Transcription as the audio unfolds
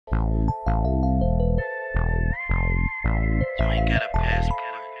You ain't got a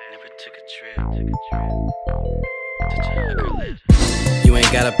passport, never took a trip. Touch a hooker lip. You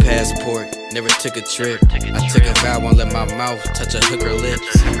ain't got a passport, never took a trip. I took a vow, won't let my mouth touch a hooker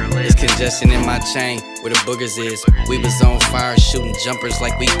lips. There's congestion in my chain, where the boogers is. We was on fire, shooting jumpers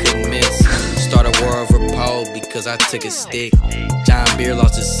like we couldn't miss. Start a war over pole because I took a stick. John Beer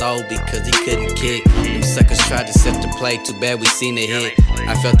lost his soul because he couldn't kick. Them suckers tried to set the play, too bad we seen it hit.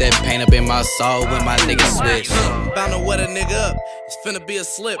 I felt that pain up in my soul when my niggas switched. Bound to wet a nigga up, it's finna be a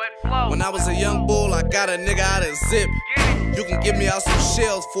slip. When I was a young bull, I got a nigga out of zip. You can give me out some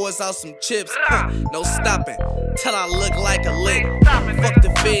shells, force out some chips. No stopping, till I look like a lick. Fuck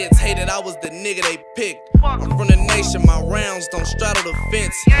the feds, hated I was the nigga they picked. I'm from the nation, my rounds don't straddle the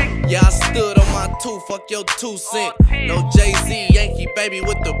fence. Yeah, I stood on my 2, fuck your 2 cent. No Jay-Z, Yankee baby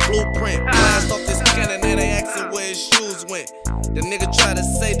with the blueprint. Blast off this cannon and they asking where his shoes went. The nigga try to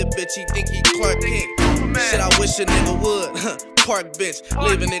say the bitch, he think he Clark Kent. Shit, I wish a nigga would. Park bench,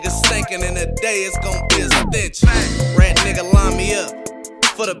 leave a nigga stinking in a day, it's gon' be a stench. Rat nigga line me up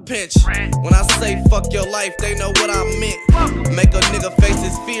for the pinch. When I say fuck your life, they know what I meant. Make a nigga face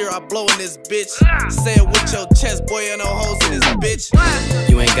his fear, I blow in this bitch. Say it with your chest, boy, ain't no hoes in this bitch.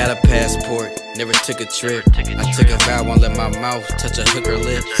 You ain't got a passport, never took a trip. I took a vow, won't let my mouth touch a hooker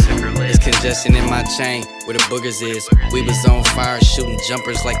lips. There's congestion in my chain, where the boogers is. We was on fire, shooting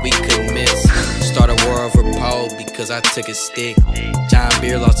jumpers like we couldn't miss. Start a war over pole because I took a stick. John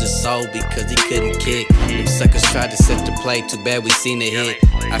Beer lost his soul because he couldn't kick. Them suckers tried to set the play, too bad we seen it hit.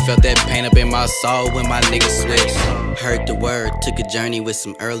 I felt that pain up in my soul when my niggas switched. Heard the word, took a journey with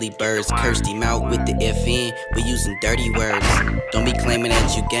some early birds. Cursed him out with the FN, we using dirty words. Don't be claiming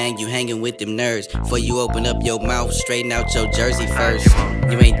that you gang, you hanging with them nerds. Before you open up your mouth, straighten out your jersey first.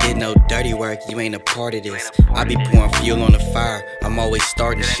 You ain't did no dirty work, you ain't a part of this. I be pouring fuel on the fire, I'm always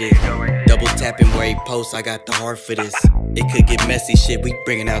starting shit. Double tapping where he posts, I got the heart for this. It could get messy, shit, we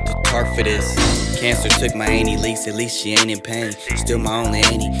bringing out the tart for this. Cancer took my auntie lease, at least she ain't in pain. Still my only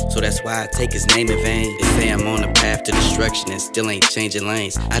auntie, so that's why I take his name in vain. They say I'm on the path to destruction and still ain't changing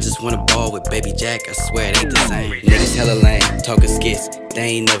lanes. I just wanna ball with Baby Jack, I swear it ain't the same. Niggas hella lame, talking skits,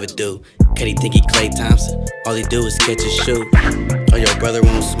 they ain't never do. Could he think he Klay Thompson? All he do is catch and shoot. Oh, your brother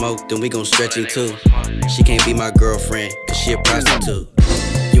won't smoke, then we gon' stretch him too. She can't be my girlfriend, cause she a prostitute.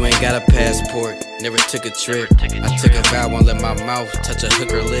 You ain't got a passport, never took a trip. I took a vow, won't let my mouth touch a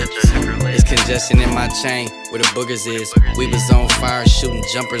hooker lips. There's congestion in my chain, where the boogers is. We was on fire, shooting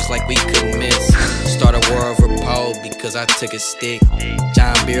jumpers like we couldn't miss. Start a war over pole because I took a stick.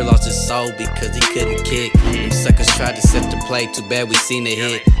 John Beer lost his soul because he couldn't kick. Them suckers tried to set the play, too bad we seen it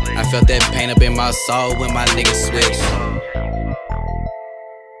hit. I felt that pain up in my soul when my niggas switched.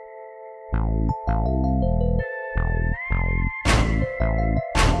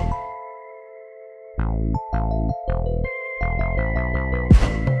 Thank you.